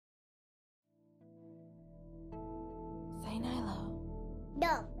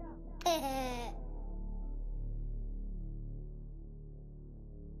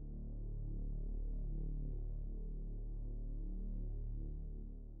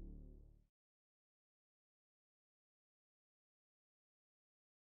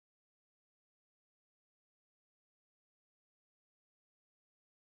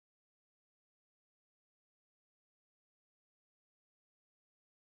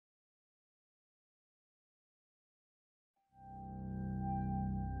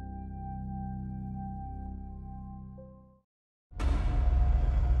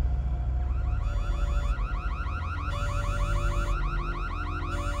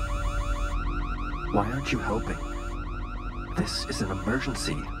Why aren't you helping? This is an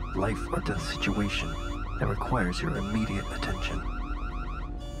emergency, life or death situation that requires your immediate attention.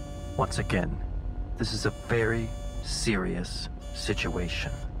 Once again, this is a very serious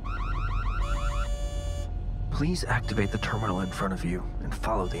situation. Please activate the terminal in front of you and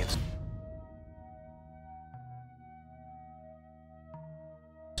follow the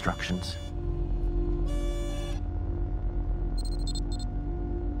instructions.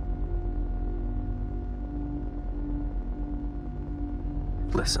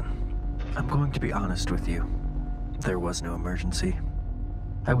 Listen, I'm going to be honest with you. There was no emergency.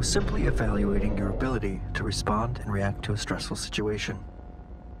 I was simply evaluating your ability to respond and react to a stressful situation.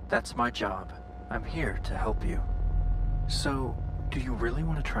 That's my job. I'm here to help you. So, do you really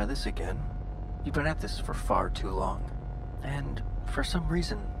want to try this again? You've been at this for far too long. And for some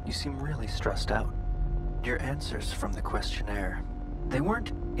reason, you seem really stressed out. Your answers from the questionnaire, they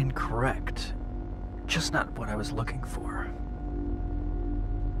weren't incorrect, just not what I was looking for.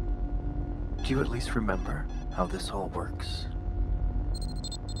 Do you at least remember how this all works?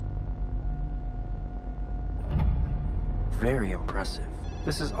 Very impressive.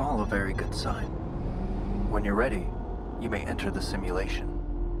 This is all a very good sign. When you're ready, you may enter the simulation.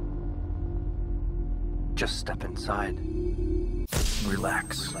 Just step inside.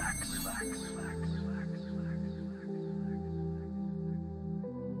 Relax.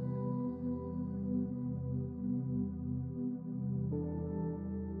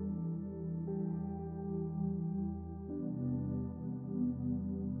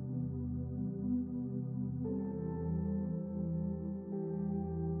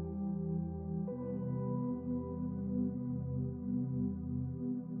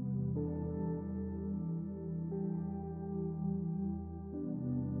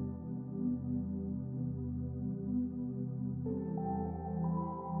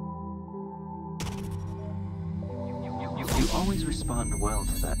 You always respond well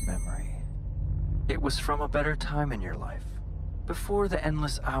to that memory. It was from a better time in your life, before the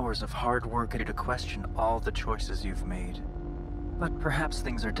endless hours of hard work to question all the choices you've made. But perhaps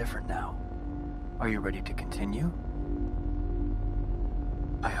things are different now. Are you ready to continue?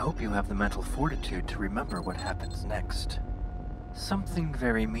 I hope you have the mental fortitude to remember what happens next. Something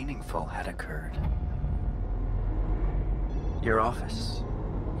very meaningful had occurred. Your office.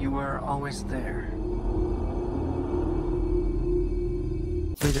 You were always there.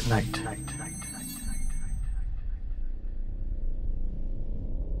 Late at night.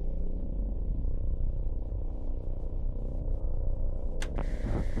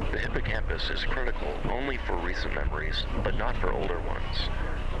 The hippocampus is critical only for recent memories, but not for older ones.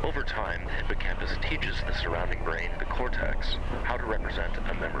 Over time, the hippocampus teaches the surrounding brain, the cortex, how to represent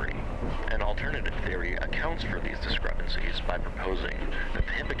a memory. An alternative theory accounts for these discrepancies by proposing that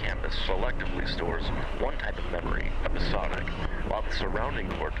the hippocampus selectively stores one type of memory, episodic, while the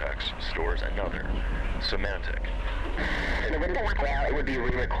surrounding cortex stores another, semantic. In the window, well, it would be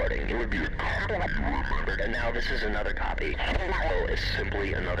re-recording. It would be a copy of what you remembered, and now this is another copy. So it's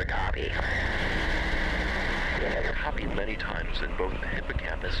simply another copy. It's copied many times in both the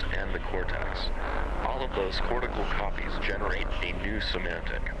hippocampus and the cortex. All of those cortical copies generate a new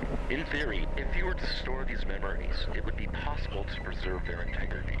semantic. In theory, if you were to store these memories, it would be possible to preserve their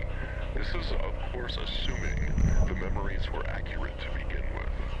integrity. This is, of course, assuming the memories were accurate to begin with.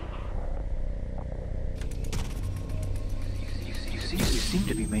 You seem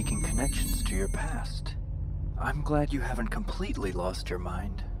to be making connections to your past. I'm glad you haven't completely lost your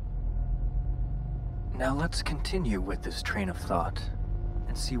mind. Now let's continue with this train of thought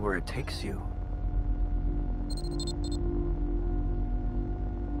and see where it takes you.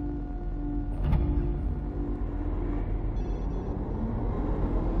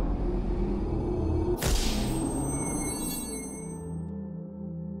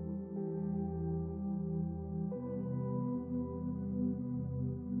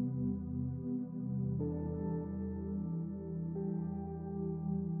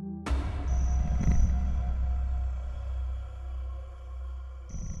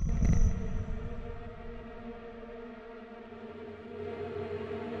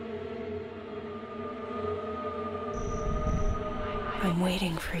 I'm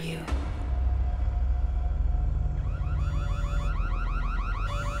waiting for you.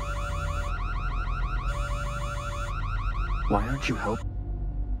 Why aren't you helping?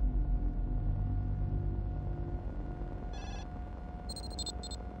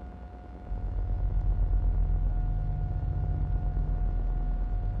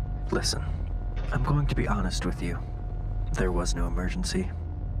 Listen, I'm going to be honest with you. There was no emergency.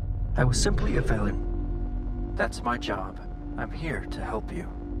 I was simply evaluating. That's my job. I'm here to help you.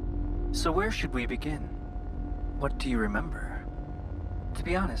 So where should we begin? What do you remember? To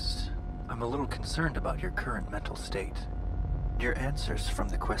be honest, I'm a little concerned about your current mental state. Your answers from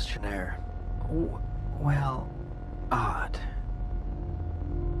the questionnaire, well, odd.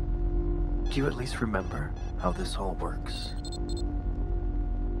 Do you at least remember how this all works?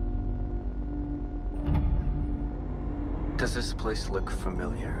 Does this place look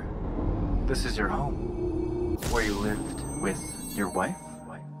familiar? This is your home, where you lived with your wife?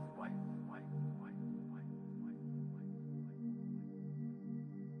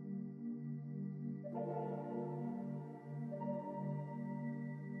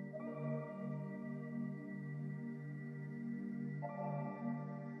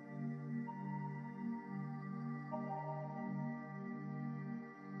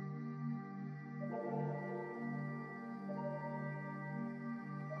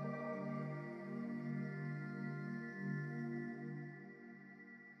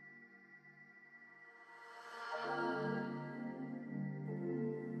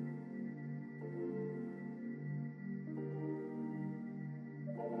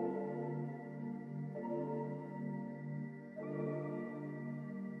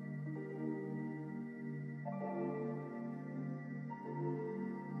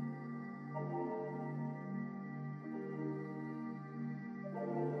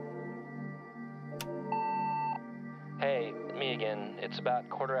 Hey, me again. It's about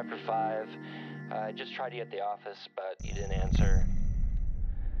 5:15. I just tried you at the office, but you didn't answer.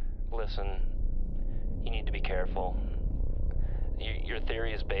 Listen, you need to be careful. Your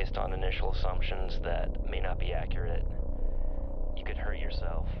theory is based on initial assumptions that may not be accurate. You could hurt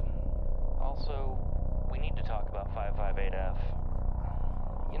yourself. Also, we need to talk about 558F.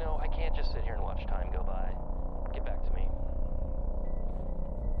 You know, I can't just sit here and watch time go by. Get back to me.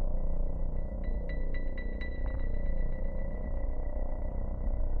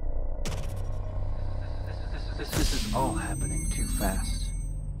 This is all happening too fast.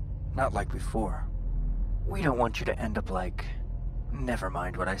 Not like before. We don't want you to end up like... Never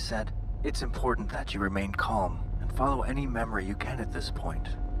mind what I said. It's important that you remain calm and follow any memory you can at this point.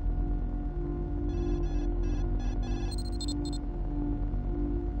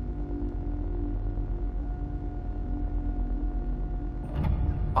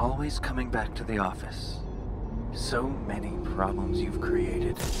 Always coming back to the office. So many problems you've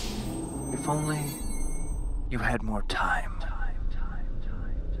created. If only you had more time.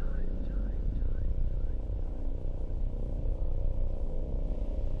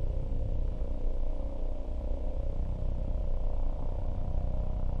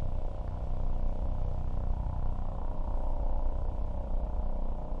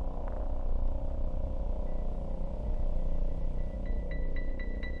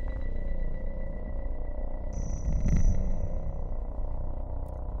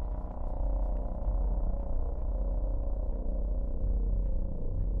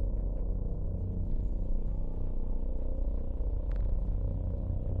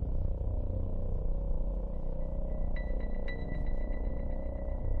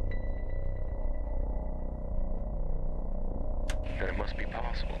 Then it must be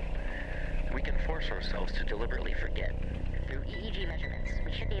possible. We can force ourselves to deliberately forget. Through EEG measurements,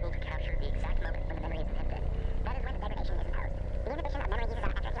 we should be able to capture the exact moment when the memory is inhibited. That is when the degradation is imposed. The inhibition of memory uses our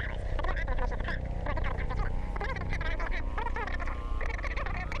after hours. But the information is trapped.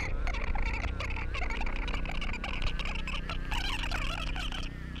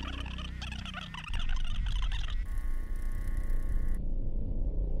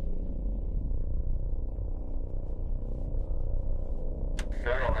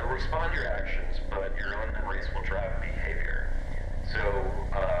 They'll respond to your actions, but your own memories will drive behavior. So,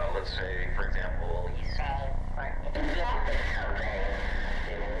 let's say, for example, you say,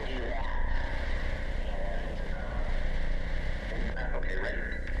 okay, ready?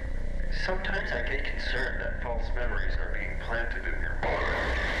 Sometimes I get concerned that false memories are being planted in your brain.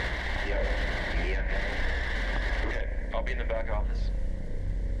 Yep. Okay, I'll be in the back office.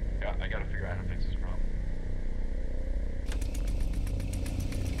 Yeah, I gotta figure out how to fix this problem.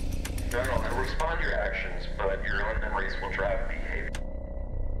 They'll respond to your actions, but your own memories will drive behavior.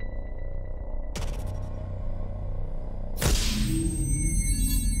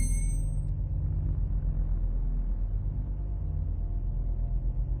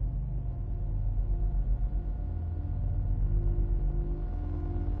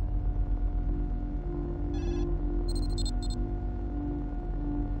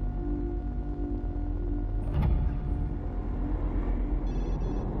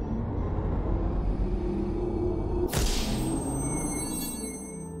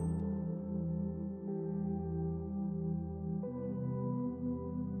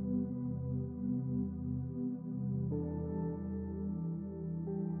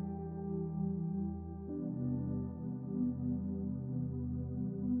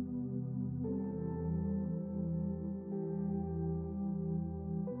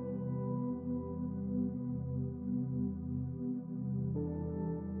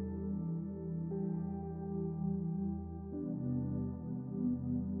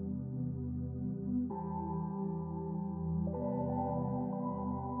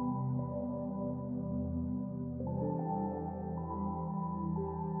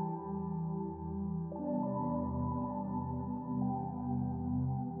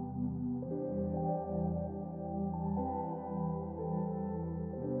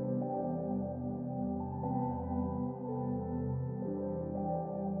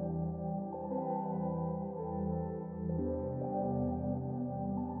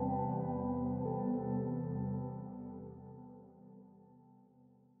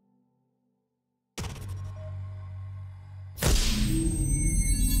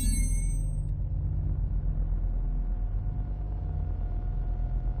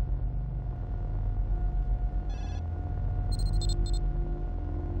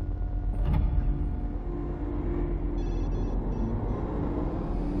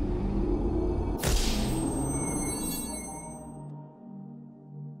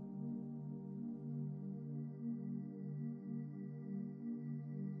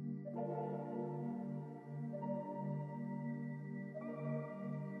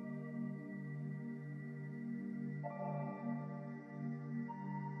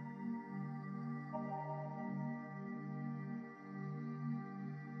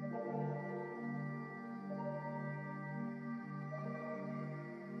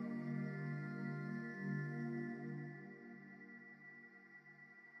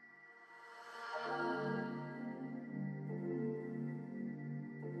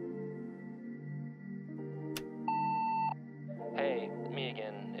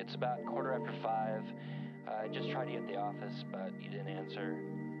 about 5:15. I just tried you at the office, but you didn't answer.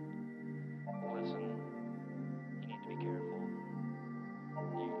 Listen, you need to be careful.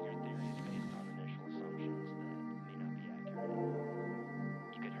 Your theory is based on initial assumptions that may not be accurate.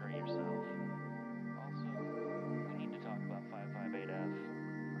 You could hurt yourself. Also, we need to talk about 558F.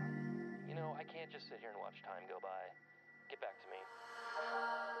 You know, I can't just sit here and watch time go by. Get back to me.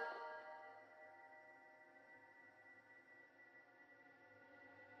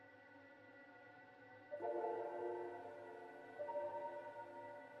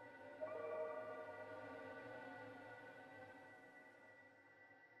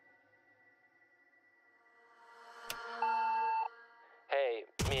 Hey,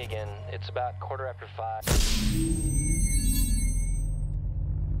 me again. It's about 5:15.